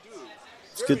 That's a good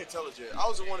dude. Very intelligent. I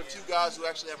was one of 2 guys who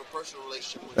actually have a personal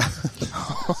relationship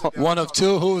with him. One of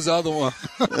 2? Who's the other one?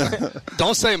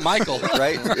 Don't say Michael.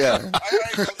 Right? Yeah.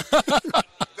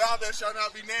 Thou that shall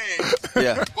not be named.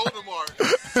 Yeah. Voldemort.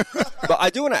 But I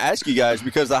do want to ask you guys,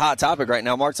 because the hot topic right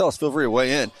now, Martellus, feel free to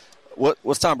weigh in.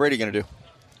 What's Tom Brady going to do?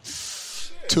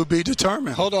 To be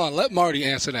determined. Hold on. Let Marty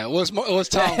answer that. What's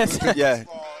Tom? Yeah.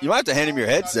 You might have to hand him your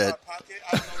headset.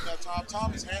 I don't know that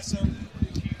Tom is handsome.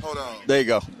 Hold on. There you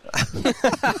go. All right,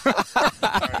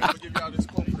 I'm going to give y'all this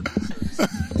quote for the pieces.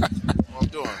 What I'm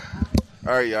doing.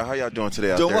 All right, y'all. How y'all doing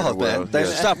today out doing there? Well, man.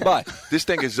 Thanks for stopping by. This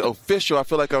thing is official. I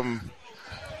feel like I'm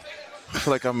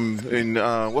in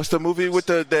what's the movie with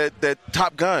that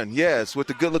Top Gun? Yes, with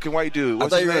the good-looking white dude.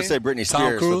 What's I thought you were going to say Britney Spears.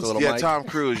 Tom Cruise? With the little yeah, mic. Tom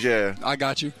Cruise. Yeah, I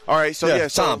got you. All right, so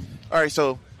Tom. All right,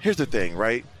 so here's the thing,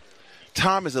 right?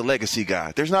 Tom is a legacy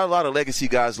guy. There's not a lot of legacy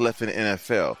guys left in the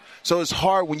NFL, so it's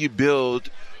hard when you build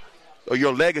or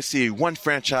your legacy, one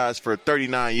franchise for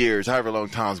 39 years, however long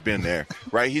Tom's been there,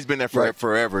 right? He's been there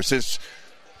forever. Since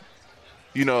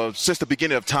the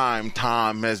beginning of time,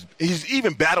 he's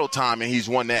even battled time, and he's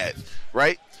won that,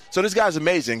 right? So this guy's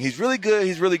amazing. He's really good.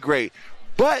 He's really great.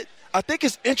 But I think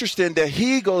it's interesting that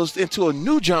he goes into a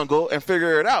new jungle and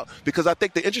figure it out, because I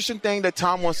think the interesting thing that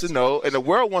Tom wants to know and the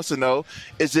world wants to know,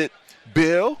 is it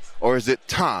Bill or is it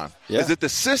Tom? Yeah. Is it the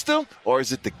system or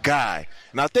is it the guy?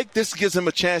 And I think this gives him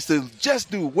a chance to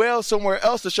just do well somewhere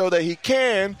else to show that he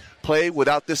can play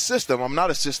without this system. I'm not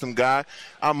a system guy.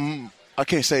 I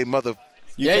can't say mother.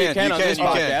 You can on this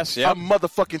podcast. Yep. I'm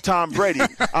motherfucking Tom Brady.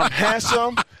 I'm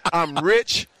handsome. I'm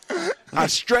rich. I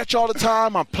stretch all the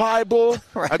time. I'm pliable.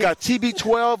 Right. I got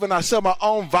TB12, and I sell my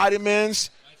own vitamins.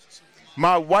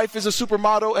 My wife is a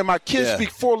supermodel, and my kids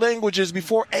speak 4 languages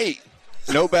before 8.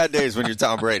 No bad days when you're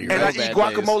Tom Brady, right? And I eat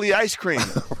guacamole ice cream.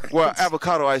 Right. Well,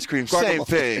 avocado ice cream. Same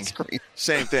thing.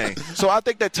 Same thing. So I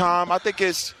think that Tom, I think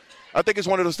it's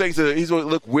one of those things that he's going to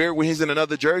look weird when he's in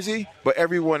another jersey, but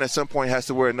everyone at some point has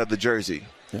to wear another jersey.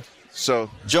 Yeah.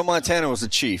 So Joe Montana was the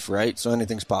chief, right? So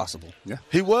anything's possible. Yeah,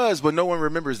 he was, but no one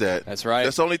remembers that. That's right.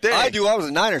 That's the only thing. I do. I was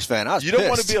a Niners fan. I was You don't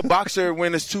want to be a boxer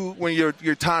when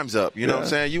your time's up. You know what I'm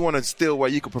saying? You want to still where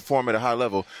you can perform at a high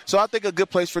level. So I think a good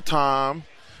place for Tom.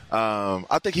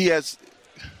 I think he has.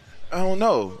 I don't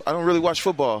know. I don't really watch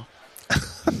football.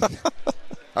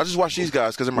 I just watch these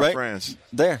guys because they're my friends.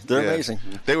 They're amazing.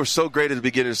 They were so great at the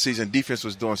beginning of the season. Defense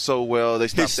was doing so well. They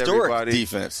stopped everybody.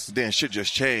 Defense. Then shit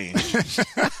just changed.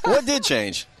 What did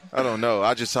change? I don't know.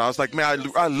 I was like,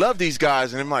 man, I love these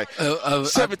guys. And I'm like,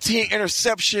 17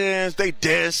 interceptions. They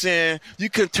dancing. You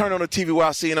couldn't turn on the TV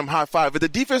while seeing them high-five. If the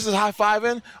defense is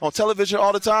high-fiving on television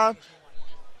all the time,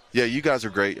 yeah, you guys are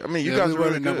great. I mean, you guys are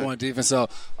really the number good. 1 defense. So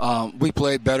we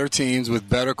played better teams with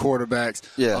better quarterbacks.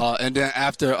 Yeah. And then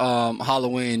after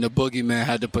Halloween, the boogeyman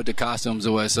had to put the costumes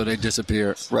away, so they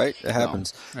disappeared. Right. It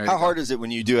happens. How hard is it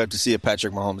when you do have to see a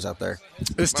Patrick Mahomes out there?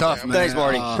 It's tough, man. Thanks,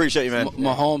 Marty. Appreciate you, man.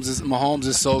 Mahomes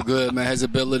is so good, man. His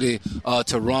ability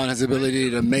to run, his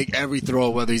ability to make every throw,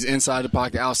 whether he's inside the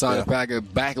pocket, outside the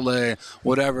pocket, back leg,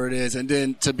 whatever it is. And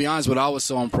then, to be honest, what I was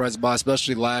so impressed by,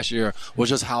 especially last year, was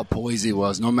just how poised he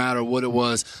was. No matter what it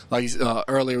was, like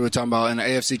earlier we were talking about in the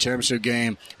AFC Championship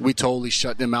game, we totally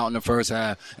shut them out in the first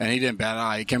half, and he didn't bat an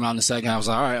eye. He came out in the second half. I was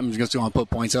like, all right, I'm just going to put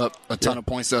points up, a ton of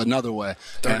points another way.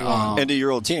 Into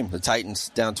your old team, the Titans,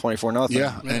 down 24-0.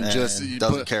 Yeah, and just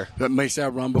doesn't care. Makes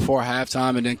that run before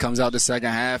halftime, and then comes out the second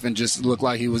half and just looked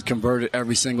like he was converted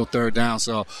every single third down.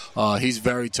 So he's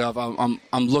very tough. I'm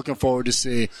looking forward to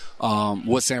see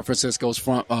what San Francisco's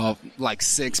front like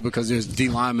 6, because there's D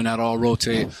linemen that all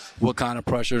rotate, what kind of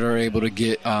pressure they're able to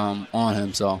get on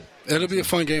him. So it'll be a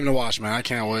fun game to watch, man. I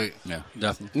can't wait. Yeah,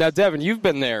 definitely. Now, Devin, you've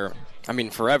been there, I mean,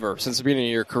 forever, since the beginning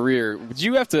of your career. Did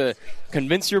you have to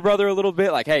convince your brother a little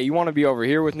bit, like, hey, you want to be over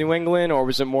here with New England? Or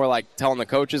was it more like telling the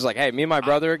coaches, like, hey, me and my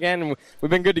brother again, we've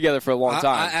been good together for a long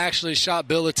time? I actually shot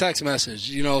Bill a text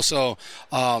message, so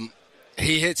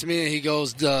he hits me and he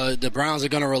goes, the Browns are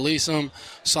going to release him.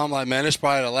 So I'm like, man, this is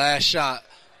probably the last shot.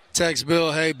 Text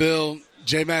Bill, hey, Bill,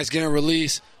 J-Mac's getting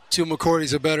released. 2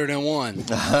 McCourtys are better than 1.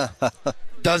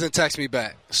 Doesn't text me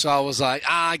back. So I was like,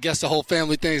 I guess the whole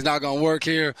family thing's not going to work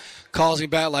here. Calls me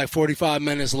back like 45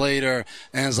 minutes later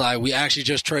and is like, we actually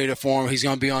just traded for him. He's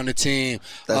going to be on the team.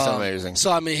 That's amazing.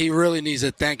 So, I mean, he really needs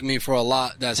to thank me for a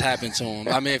lot that's happened to him.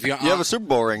 I mean, if you have a Super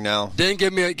Bowl ring now. Didn't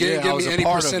give me any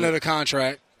percent of the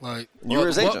contract. Like, you were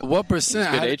his agent. What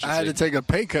percent? I had to take a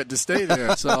pay cut to stay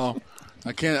there. So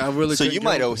I can't. I really. So you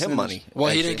might owe him money.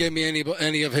 Well, he didn't give me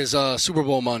any of his Super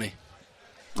Bowl money.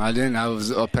 I didn't. I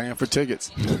was paying for tickets.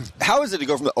 How is it to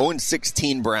go from the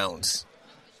 0-16 Browns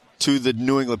to the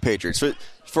New England Patriots?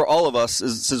 For all of us,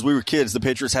 since we were kids, the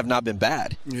Patriots have not been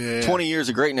bad. Yeah. 20 years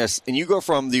of greatness, and you go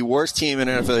from the worst team in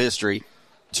NFL history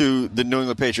to the New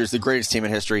England Patriots, the greatest team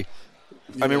in history.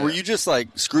 I mean, were you just like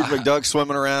Scrooge McDuck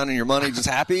swimming around in your money, just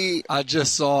happy? I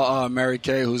just saw Mary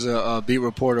Kay, who's a beat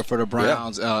reporter for the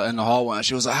Browns, in the hallway, and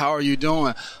she was like, "How are you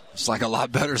doing?" It's like a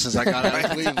lot better since I got out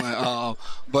of Cleveland.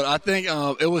 But I think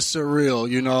it was surreal.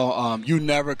 You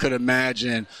never could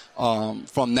imagine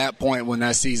from that point when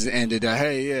that season ended that,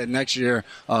 hey, next year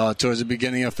towards the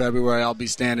beginning of February, I'll be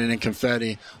standing in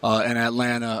confetti in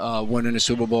Atlanta winning the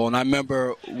Super Bowl. And I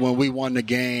remember when we won the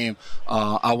game,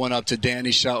 I went up to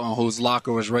Danny Shelton, whose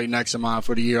locker was right next to mine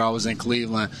for the year I was in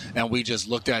Cleveland, and we just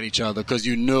looked at each other because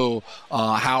you knew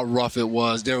how rough it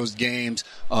was. There was games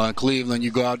in Cleveland.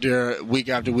 You go out there week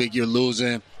after week, you're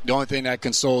losing. the only thing that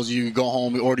consoles you, you go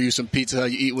home, you order you some pizza,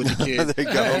 you eat with the kids, There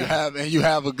you go. and you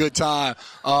have a good time.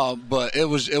 But it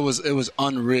was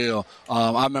unreal.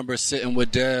 I remember sitting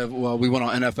with Dev. Well, we went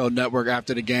on NFL Network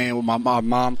after the game. My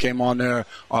mom came on there.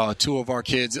 2 of our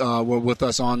kids were with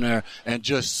us on there, and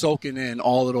just soaking in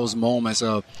all of those moments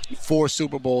of 4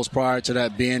 Super Bowls prior to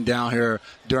that, being down here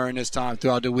during this time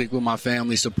throughout the week with my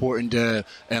family, supporting Dev,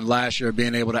 and last year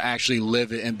being able to actually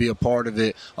live it and be a part of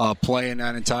it, playing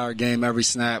that entire game, every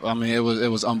snap. I mean, it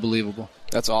was unbelievable.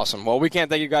 That's awesome. Well, we can't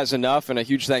thank you guys enough, and a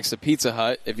huge thanks to Pizza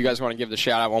Hut. If you guys want to give the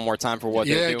shout out one more time for what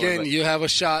they're doing. Yeah, again, you have a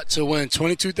shot to win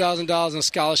 $22,000 in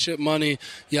scholarship money.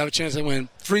 You have a chance to win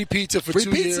free pizza for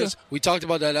 2 years. We talked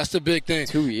about that. That's the big thing.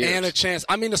 2 years. And a chance.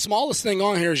 I mean, the smallest thing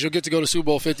on here is you'll get to go to Super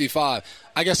Bowl 55.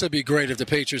 I guess it'd be great if the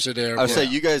Patriots are there. I would say,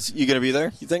 you guys, you going to be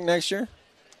there, you think, next year?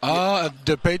 If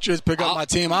the Patriots pick up my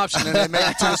team option and they make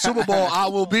it to the Super Bowl, I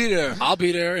will be there. I'll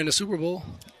be there in the Super Bowl.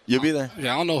 You'll be there.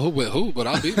 Yeah, I don't know who with who, but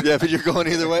I'll be there. Yeah, but you're going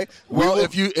either way. Well,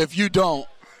 if you don't,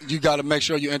 you got to make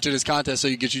sure you enter this contest so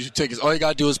you get your tickets. All you got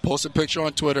to do is post a picture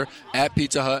on Twitter at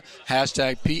Pizza Hut,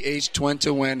 hashtag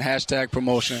PHTwin2win, hashtag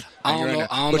promotion. I don't know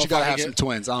but you got to if I have get some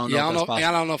twins. I don't know. Yeah, if that's possible.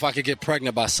 I don't know if I could get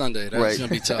pregnant by Sunday. That's going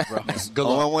to be tough, bro. Good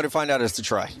All I luck. want to find out is to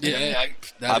try. Yeah,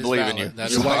 I believe in you.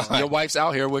 That Your, is your wife's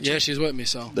out here with you. Yeah, she's with me,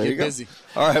 so There you go. busy.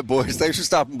 All right, boys. Thanks for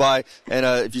stopping by. And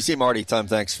if you see Marty, tell him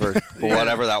thanks for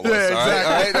whatever that was.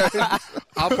 All right.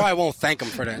 I probably won't thank him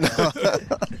for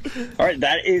that. All right,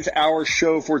 that is our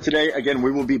show for today. Again,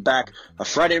 we will be back a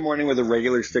Friday morning with a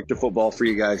regular Stick to Football for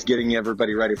you guys, getting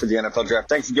everybody ready for the NFL Draft.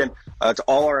 Thanks again to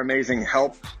all our amazing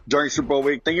help during Super Bowl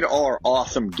week. Thank you to all our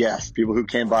awesome guests, people who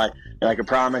came by. And I can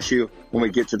promise you, when we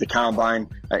get to the Combine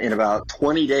in about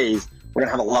 20 days, we're going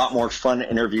to have a lot more fun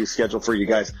interviews scheduled for you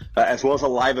guys, as well as a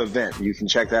live event. You can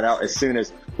check that out as soon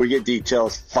as we get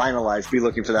details finalized. Be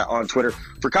looking for that on Twitter.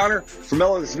 For Connor, for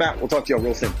Mello, this is Matt. We'll talk to y'all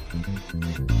real soon.